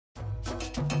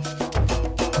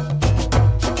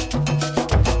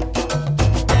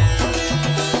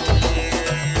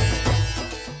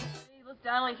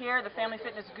the Family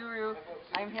Fitness Guru.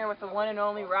 I'm here with the one and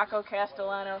only Rocco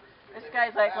Castellano. This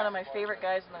guy's like one of my favorite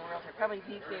guys in the world. Probably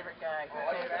the favorite guy.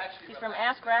 Okay? He's from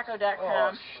AskRocco.com.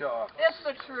 Oh, sure. It's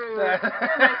the truth. He's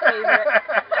my favorite.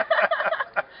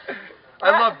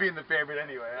 I love being the favorite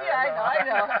anyway. Yeah, I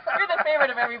know. You're the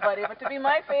favorite of everybody, but to be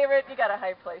my favorite, you got a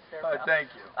high place there, pal. Thank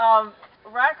you.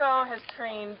 Rocco has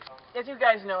trained, as you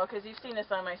guys know, because you've seen this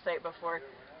on my site before,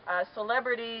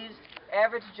 celebrities,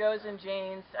 average Joes and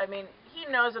Janes. I mean, he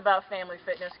knows about family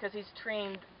fitness because he's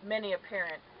trained many a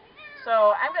parent.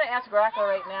 So I'm going to ask Rocco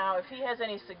right now if he has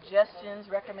any suggestions,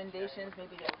 recommendations,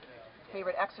 maybe a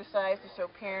favorite exercise to show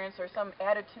parents or some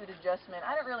attitude adjustment.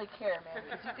 I don't really care, man.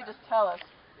 If you could just tell us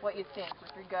what you think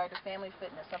with regard to family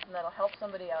fitness, something that'll help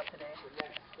somebody out today.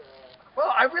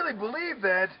 Well, I really believe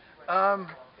that,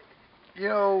 you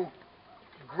know,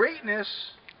 greatness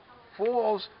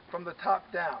falls from the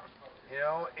top down, you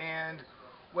know, and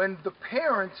when the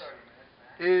parent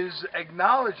is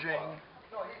acknowledging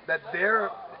that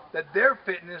their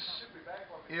fitness,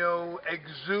 you know,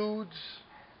 exudes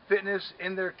fitness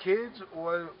in their kids,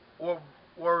 or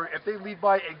if they lead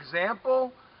by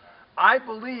example, I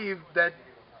believe that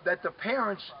the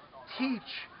parents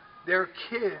teach their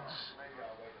kids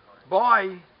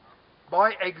by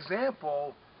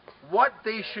example what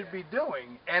they should be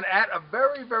doing, and at a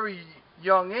very, very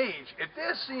young age, if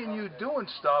they're seeing you doing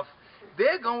stuff,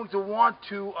 they're going to want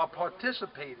to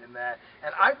participate in that.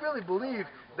 And I really believe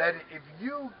that if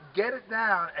you get it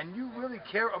down and you really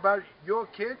care about your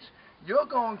kids, you're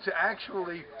going to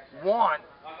actually want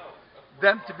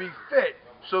them to be fit.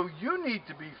 So you need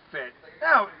to be fit.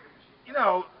 Now, you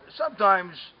know,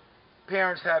 sometimes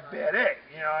parents have bad egg.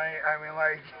 You know, I mean,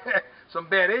 like some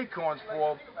bad acorns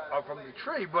fall from the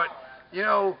tree. But you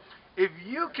know, if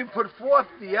you can put forth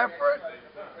the effort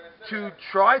to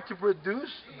try to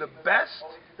produce the best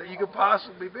that you could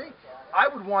possibly be, I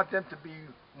would want them to be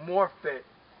more fit.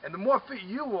 And the more fit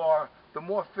you are, the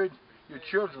more fit your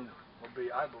children will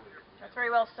be, I believe. That's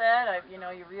very well said. You know,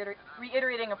 you're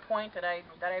reiterating a point that I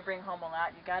bring home a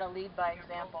lot. You got to lead by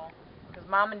example, because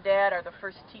mom and dad are the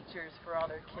first teachers for all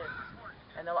their kids,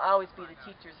 and they'll always be the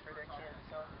teachers for their kids.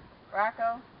 So,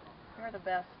 Rocco, you're the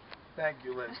best. Thank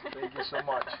you, Liz. Thank you so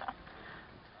much.